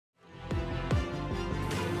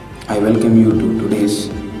I welcome you to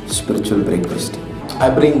today's spiritual breakfast. I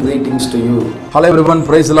bring greetings to you. Hello everyone,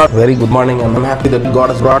 praise the Lord. Very good morning. I'm happy that God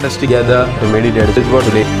has brought us together to meditate His word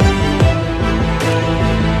today.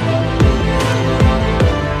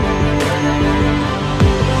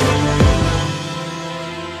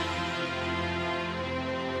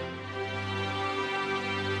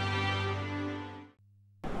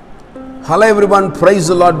 Hello everyone, praise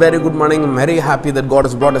the Lord, very good morning. I'm very happy that God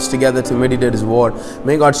has brought us together to meditate His word.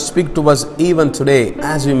 May God speak to us even today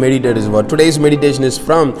as we meditate His word. Today's meditation is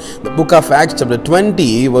from the book of Acts chapter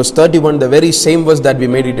 20 verse 31, the very same verse that we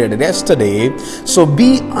meditated yesterday. So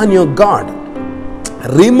be on your guard.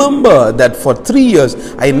 Remember that for 3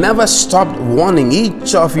 years I never stopped warning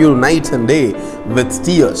each of you night and day with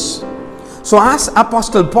tears. So as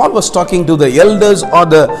Apostle Paul was talking to the elders or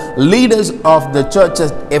the leaders of the church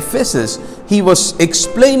at Ephesus, he was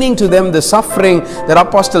explaining to them the suffering that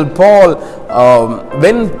Apostle Paul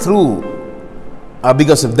went through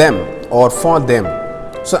because of them or for them.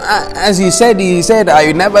 So as he said,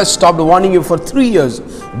 I never stopped warning you for 3 years.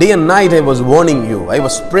 Day and night I was warning you. I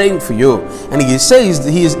was praying for you. And he says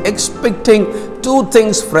he is expecting two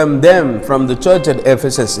things from them, from the church at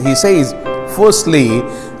Ephesus. He says, firstly,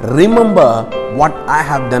 remember what I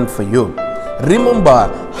have done for you. Remember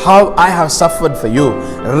how I have suffered for you.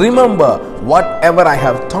 Remember whatever I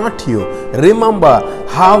have taught you. Remember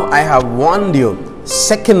how I have warned you.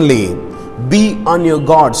 Secondly, be on your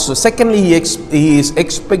guard. So secondly, he is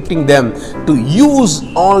expecting them to use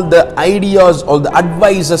all the ideas, all the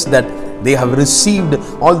advices that they have received,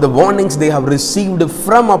 all the warnings they have received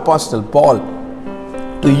from Apostle Paul,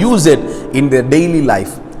 to use it in their daily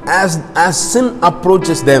life. As sin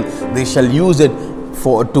approaches them, they shall use it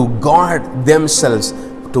to guard themselves,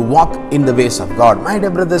 to walk in the ways of God. My dear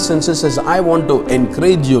brothers and sisters, I want to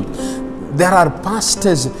encourage you. There are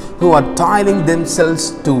pastors who are toiling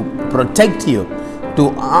themselves to protect you,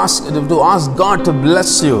 to ask God to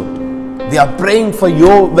bless you. They are praying for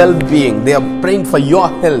your well-being. They are praying for your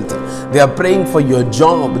health. They are praying for your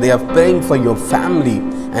job. They are praying for your family.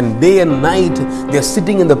 And day and night they are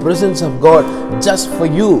sitting in the presence of God just for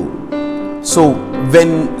you. So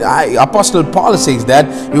when Apostle Paul says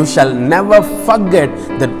that, you shall never forget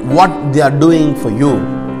that what they are doing for you.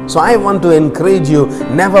 So I want to encourage you,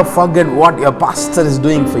 never forget what your pastor is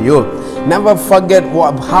doing for you. Never forget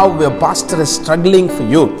how your pastor is struggling for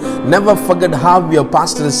you. Never forget how your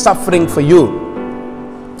pastor is suffering for you.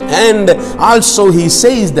 And also he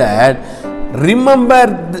says that remember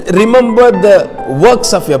the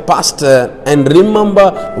works of your pastor and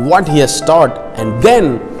remember what he has taught, and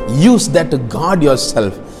then use that to guard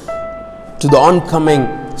yourself to the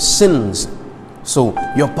oncoming sins. So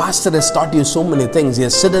your pastor has taught you so many things. He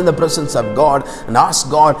has sit in the presence of God and ask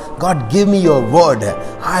God, God, give me your word.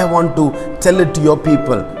 I want to tell it to your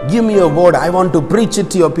people. Give me your word. I want to preach it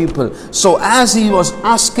to your people. So as he was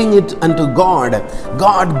asking it unto God,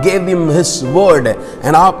 God gave him his word.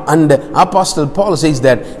 And Apostle Paul says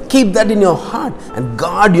that keep that in your heart and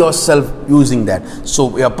guard yourself using that.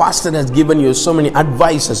 So your pastor has given you so many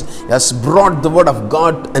advices. He has brought the word of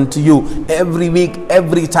God unto you every week,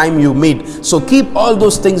 every time you meet. So keep all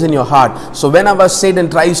those things in your heart. So whenever Satan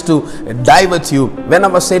tries to divert you,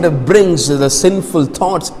 whenever Satan brings the sinful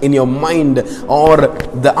thoughts in your mind or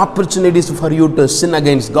the opportunities for you to sin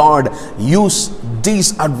against God, use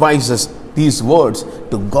these advices, these words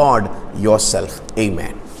to guard yourself.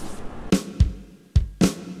 Amen.